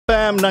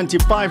FM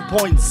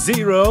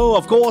 95.0.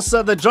 Of course,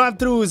 the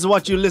Drive-Thru is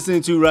what you're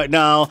listening to right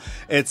now.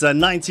 It's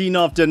 19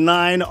 after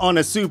 9 on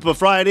a Super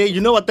Friday.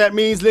 You know what that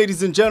means,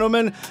 ladies and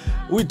gentlemen?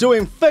 We're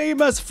doing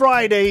famous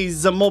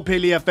Fridays,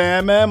 Mopeli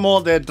FM,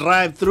 more the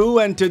Drive-Thru.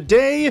 And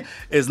today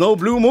is no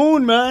blue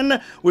moon,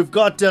 man. We've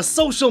got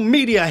social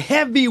media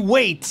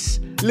heavyweight,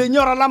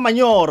 Lenyora la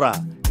Manyora,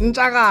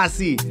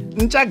 Nchagasi,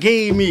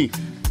 Nchagami.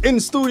 In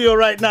studio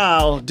right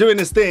now, doing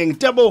his thing,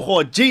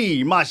 Tebogo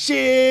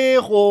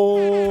Mashego.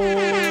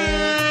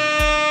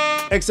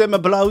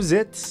 XM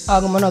Blauzit.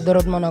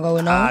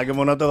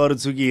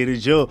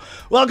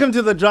 Welcome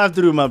to the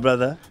Drive-Thru, my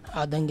brother.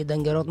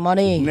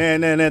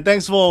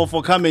 Thanks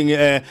for coming.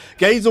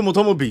 Kaizo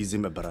motomo busy,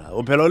 my brother.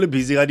 Opelole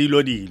busy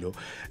dilo.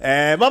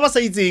 Baba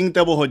saying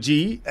Tebogo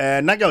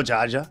Nagao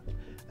Jaja.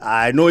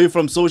 I know you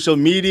from social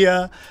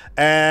media.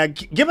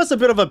 Give us a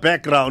bit of a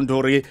background,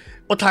 Tori.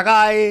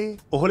 Otagai,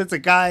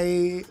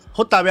 Oholetsekai,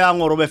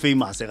 Hotabeang or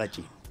famous.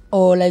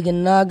 Oh, like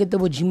in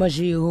Tebogo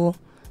Mashego.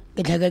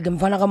 It's like a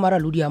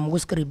Fanaka Ludiam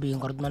was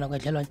creeping or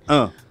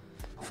Manaka.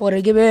 For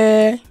a give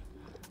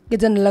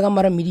get an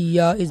Lagamara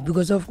media is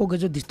because of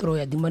Ogajo destroy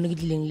a demonic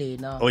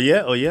lane. Oh,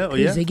 yeah.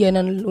 It's again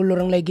and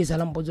Ulorang like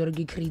Salam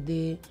Pozorgi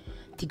Crede.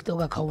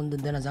 TikTok account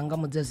and then a Zanga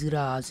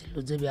Mazazira,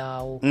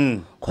 Luzebiao.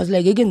 Cause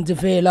like again the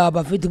fail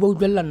but fit about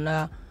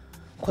well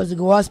cause it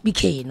was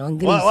speaking on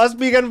Greece. Was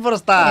speaking for a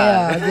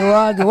start.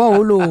 Yeah, the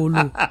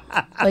Ulu.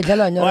 I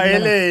tell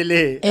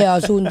you, yeah,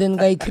 soon then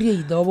guy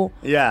create double.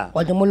 Yeah.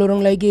 What the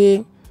Molorong like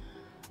a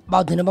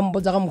about the Nabam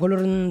color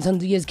and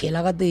Santiago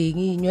Kelagate,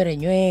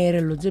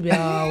 Nuere,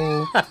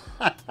 Luzebiao.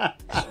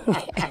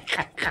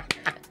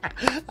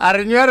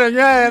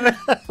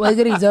 Why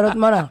there is a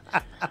mana?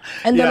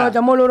 And then what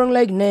a Molorong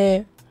like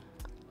ne.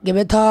 Give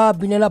it up,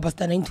 Binella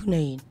Pasta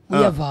 929. We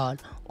have all.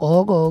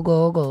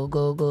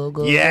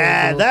 Go.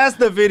 Yeah, that's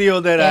the video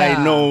that I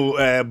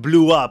know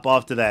blew up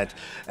after that.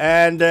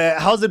 And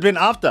how's it been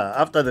after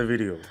the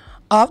video?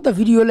 After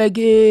video, like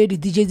the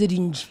DJ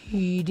didn't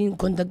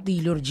contact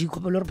the Lord G.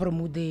 Couple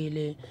promote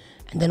and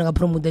then I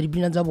promote the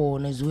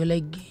Binazabon as well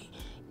like.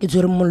 It's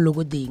a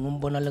logo thing,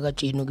 Bonalaga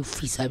Chino,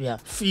 Fisabia.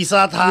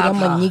 Fisata,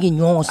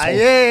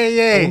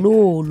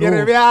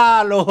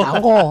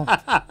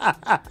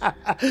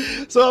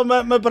 So,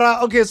 my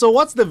bra, okay, so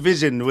what's the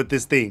vision with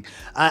this thing?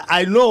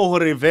 I know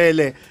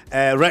Revele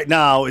right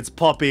now it's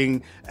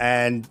popping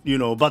and you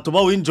know, but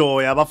to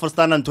enjoy, but for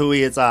stand and to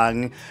it,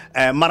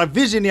 my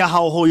vision ya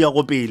how ho ya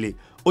go pele.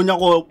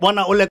 Onyago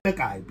wana ole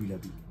kae bila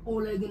bi.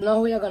 Ole na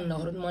ho ya kana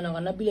hore mana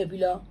kana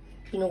bila.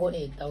 Yeah,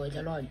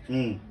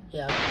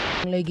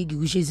 like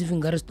you see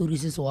finger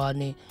stories is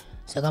one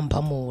second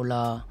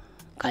pamola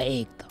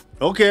kaekta.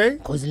 Okay.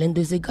 Cause lendo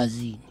is a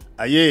gazine.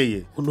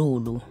 Yeah.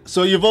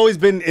 So you've always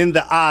been in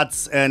the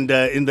arts and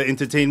in the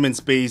entertainment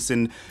space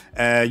and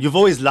you've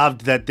always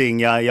loved that thing,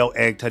 yeah,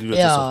 act.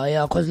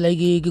 Yeah, cause like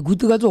good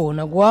to go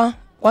na what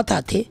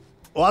ate?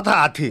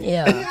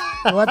 Yeah.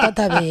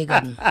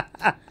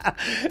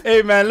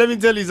 Hey man, let me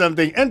tell you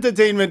something.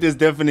 Entertainment is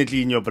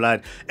definitely in your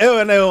blood.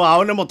 Alright,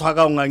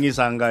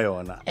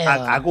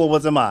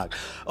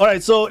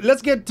 so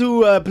let's get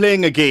to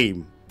playing a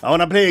game. I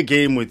want to play a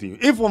game with you.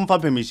 If one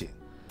permission.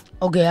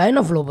 Okay, I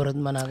know flow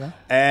managa.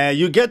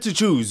 You get to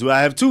choose.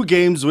 I have two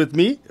games with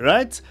me,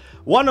 right?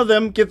 One of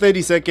them get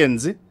 30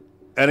 seconds. And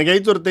I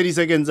get 30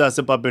 seconds as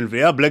a puppet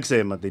free. Black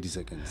say 30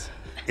 seconds.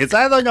 It's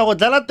either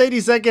 30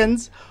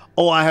 seconds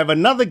or I have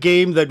another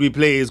game that we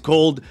play is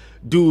called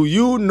Do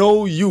You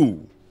Know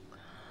You?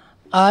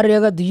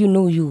 Ariaga, do you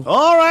know you?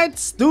 All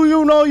right, Do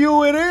You Know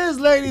You it is,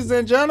 ladies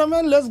and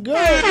gentlemen. Let's go.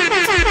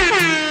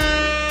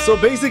 So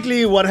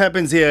basically what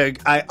happens here,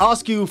 I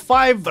ask you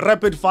 5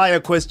 rapid fire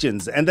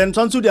questions and then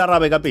Tansu di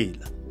Arabe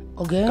kapela.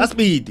 Okay. That's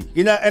speed.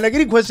 And I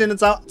get a question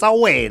it's a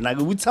wena,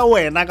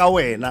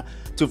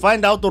 to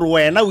find out or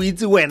wena we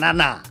it's wena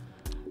na.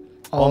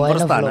 Oh, I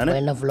know.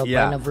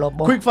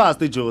 Quick fast,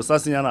 Joe.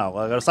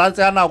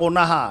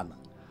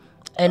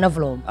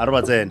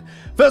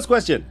 First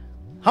question.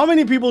 How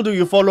many people do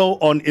you follow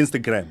on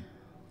Instagram?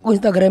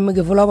 Instagram, I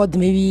follow about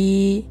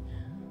maybe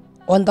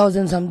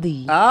 1,000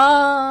 something.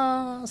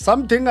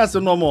 Something as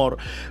no more.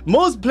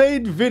 Most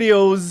played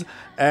videos,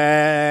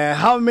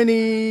 how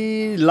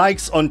many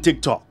likes on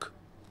TikTok?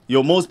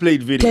 Your most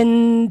played video?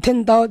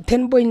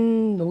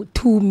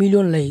 10.2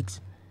 million likes.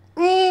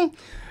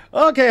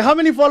 Okay, how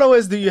many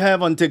followers do you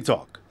have on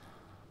TikTok?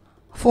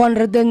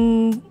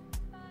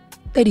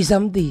 430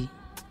 something.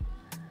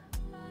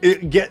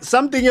 Get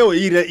something you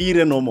eat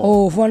no more.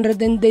 Oh,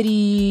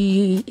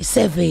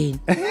 437.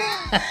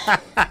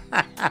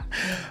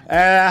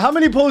 How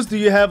many posts do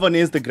you have on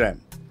Instagram?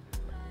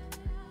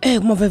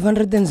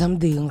 500 and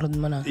something.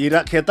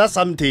 Keta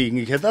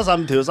something.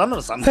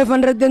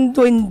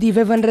 520,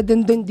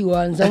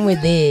 521, somewhere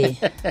there.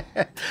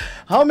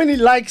 How many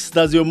likes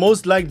does your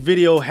most liked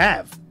video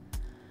have?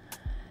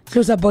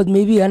 Close about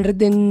maybe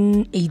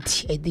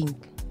 180, I think.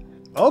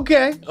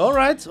 Okay, all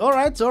right.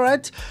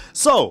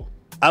 So,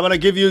 I'm going to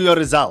give you your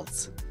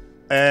results.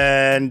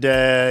 And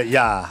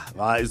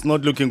it's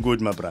not looking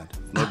good, my brother.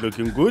 Not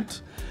looking good.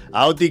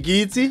 Out the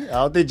Giti,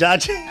 out the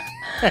judge.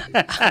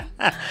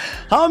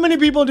 How many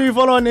people do you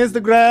follow on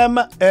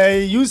Instagram?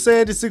 You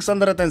said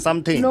 600 and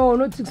something. No,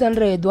 not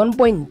 600. 1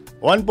 point.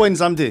 1 point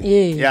something.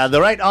 Yes. Yeah,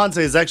 the right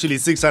answer is actually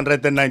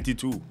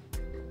 692.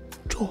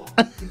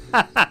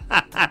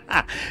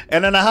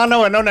 And then I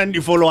know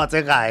and follow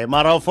guy.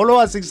 Mara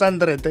follow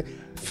 600.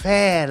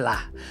 Fela.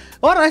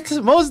 All right,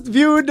 most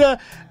viewed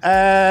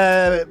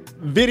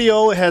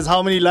video has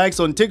how many likes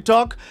on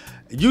TikTok?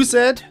 You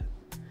said?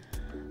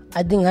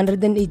 I think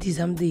 180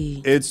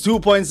 something. It's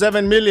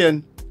 2.7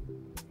 million.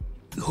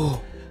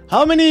 Oh.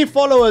 How many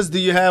followers do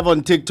you have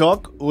on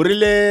TikTok?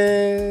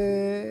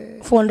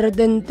 Urile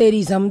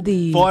 430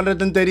 something.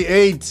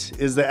 438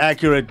 is the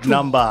accurate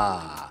number.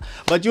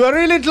 But you are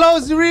really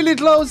close, you're really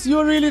close,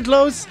 you're really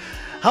close.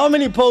 How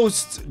many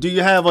posts do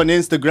you have on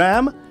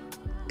Instagram?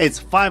 It's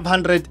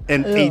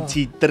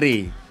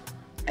 583.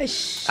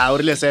 Ayo,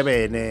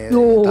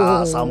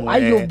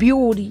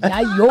 beauty.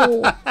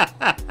 Ayo.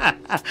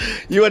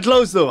 You are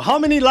close though. How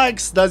many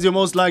likes does your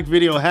most liked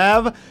video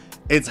have?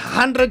 It's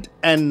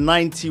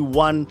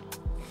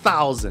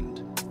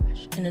 191,000.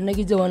 And then I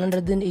get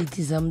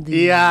 180 something.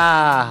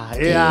 Yeah.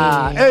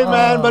 Hey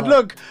man, but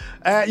look,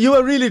 you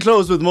were really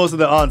close with most of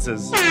the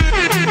answers.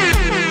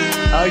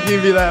 I'll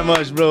give you that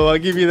much, bro. I'll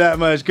give you that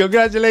much.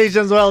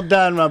 Congratulations. Well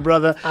done, my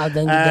brother. Thank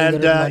you.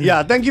 And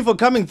thank you for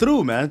coming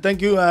through, man.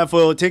 Thank you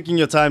for taking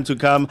your time to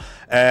come.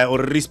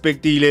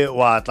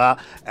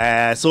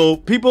 So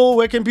people,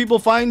 where can people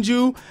find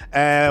you?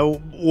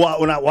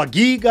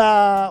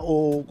 Wagiga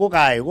or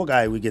Kokai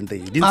weekend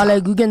day? I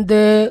like weekend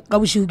day.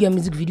 Kabushi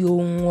music video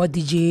or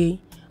DJ.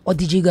 Or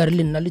DJ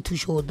Garlin, a little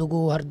show to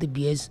go hard the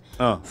BS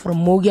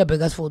from Mogia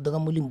Begas for the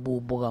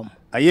Gamulimbo Bogam.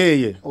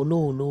 Yeah.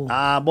 Olo.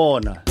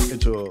 Bona.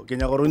 Can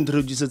you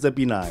introduce the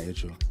Pina?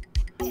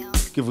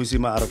 Give us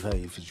my Arfa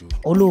if you.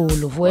 Olo,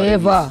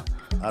 forever.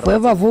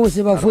 Forever, voice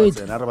ever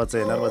voice.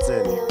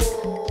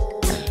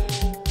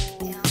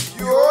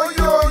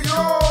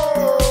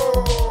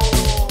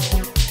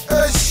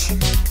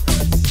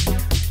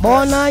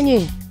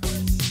 Bonani.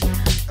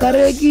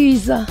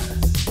 Karegiza.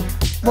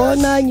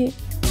 Bonani.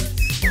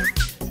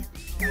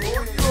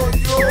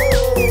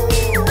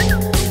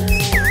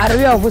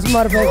 Arvia was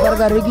marve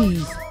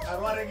Gargis.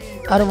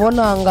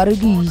 Arvona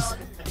Gargis.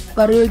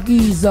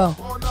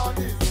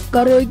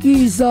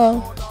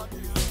 Karegiza.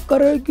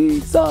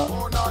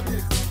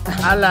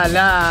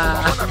 Alala.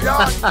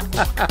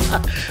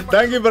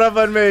 Thank you,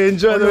 brother.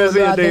 Enjoy the rest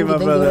of your day, my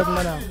brother.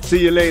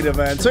 See you later,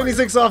 man.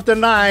 26 after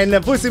 9.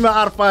 Pusima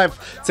R5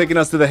 taking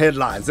us to the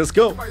headlines. Let's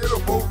go.